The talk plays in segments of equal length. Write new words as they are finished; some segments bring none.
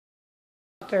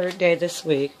third day this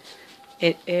week.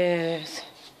 It is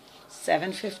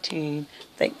 7:15.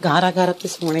 Thank God I got up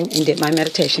this morning and did my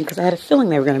meditation because I had a feeling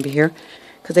they were going to be here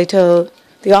because they told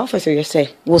the officer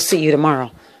yesterday, we'll see you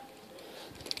tomorrow.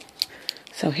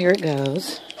 So here it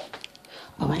goes.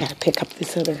 Oh, I got to pick up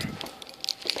this other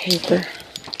paper.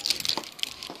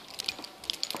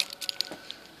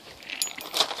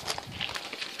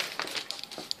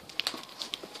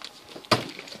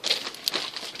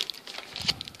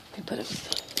 Put it.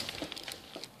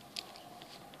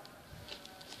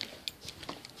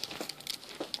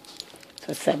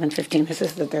 So 7:15. This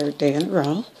is the third day in a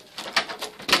row.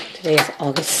 Today is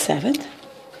August 7th.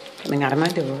 Coming out of my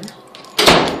door.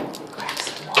 Grab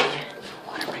some water.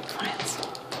 Water my plants.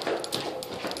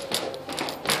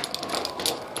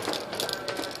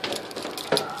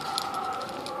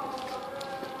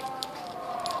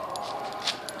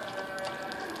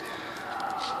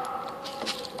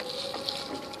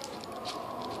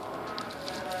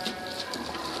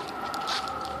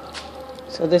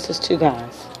 So this is two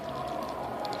guys.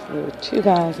 So there were two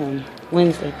guys on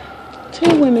Wednesday,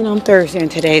 two women on Thursday,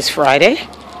 and today's Friday,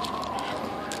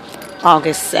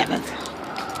 August 7th.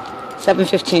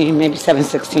 7:15, maybe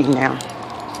 7:16 now.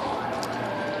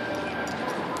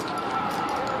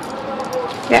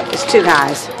 Yeah, it's two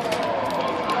guys.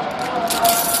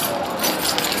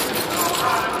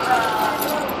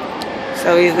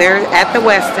 So they're at the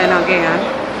Westin again,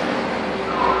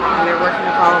 and they're working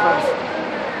with all of us.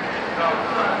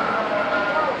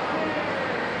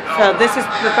 So this is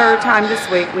the third time this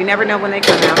week. We never know when they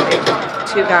come out.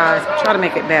 Two guys. Try to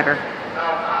make it better.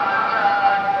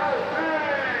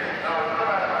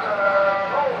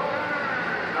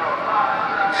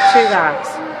 Two guys.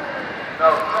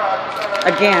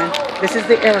 Again, this is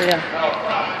the area.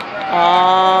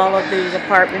 All of these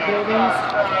apartment buildings.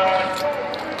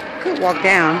 Could walk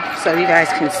down so you guys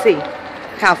can see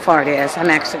how far it is. I'm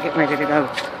actually getting ready to go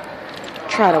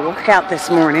try to work out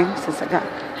this morning since I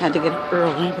had to get up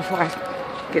early before I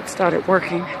get started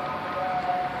working.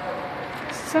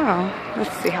 So,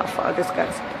 let's see how far this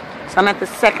goes. So I'm at the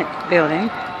second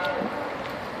building.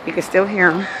 You can still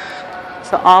hear them.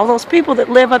 So all those people that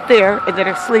live up there that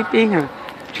are sleeping or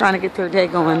trying to get their day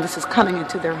going, this is coming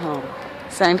into their home.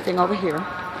 Same thing over here.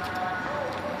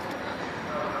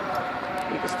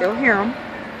 You can still hear them.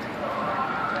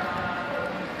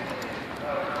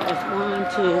 There's 1,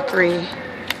 2, 3,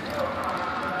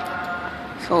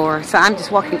 4. So I'm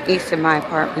just walking east of my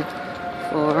apartment.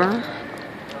 4.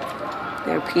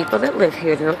 There are people that live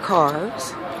here. There are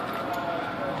cars.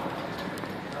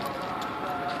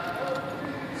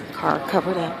 There's a car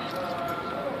covered up.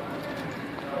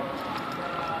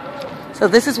 So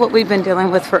this is what we've been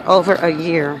dealing with for over a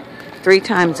year. 3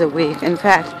 times a week. In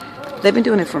fact, they've been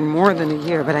doing it for more than a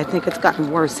year, but I think it's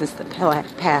gotten worse since the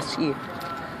past year.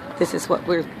 This is what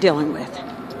we're dealing with.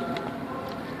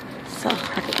 So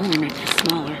I could only make this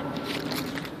smaller.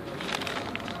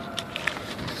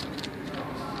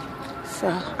 So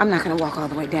I'm not going to walk all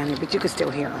the way down here, but you can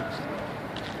still hear them.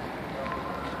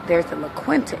 There's the La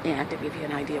Quinta Inn to give you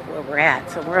an idea of where we're at.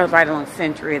 So we're right along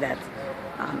Century, that's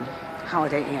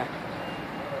Holiday Inn.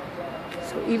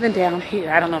 So even down here,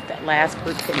 I don't know if that last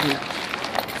group's in here.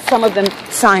 Some of them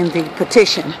signed the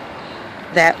petition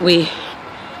that we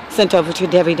sent over to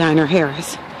Debbie Diner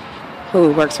Harris,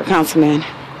 who works for Councilman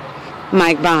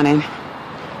Mike Bonin,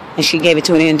 and she gave it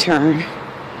to an intern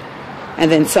and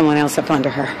then someone else up under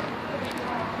her.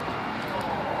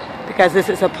 Because this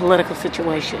is a political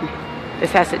situation.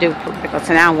 This has to do with political.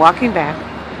 So now I'm walking back.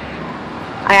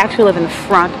 I actually live in the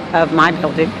front of my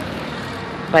building,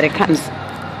 but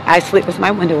I sleep with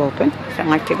my window open, so I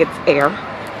like to get air,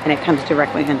 and it comes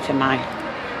directly into my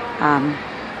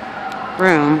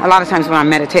room. A lot of times when I'm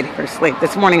meditating or sleep.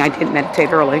 This morning I didn't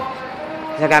meditate early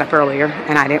because I got up earlier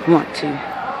and I didn't want to.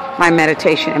 My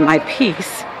meditation and my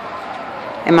peace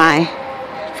and my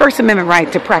First Amendment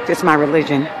right to practice my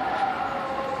religion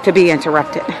to be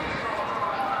interrupted.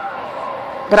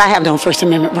 But I have no First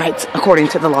Amendment rights according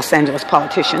to the Los Angeles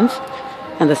politicians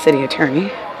and the city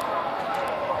attorney.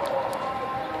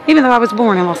 Even though I was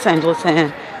born in Los Angeles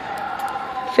and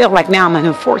feel like now I'm an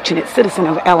unfortunate citizen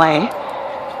of LA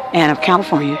and of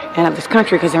California and of this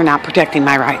country because they're not protecting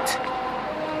my rights.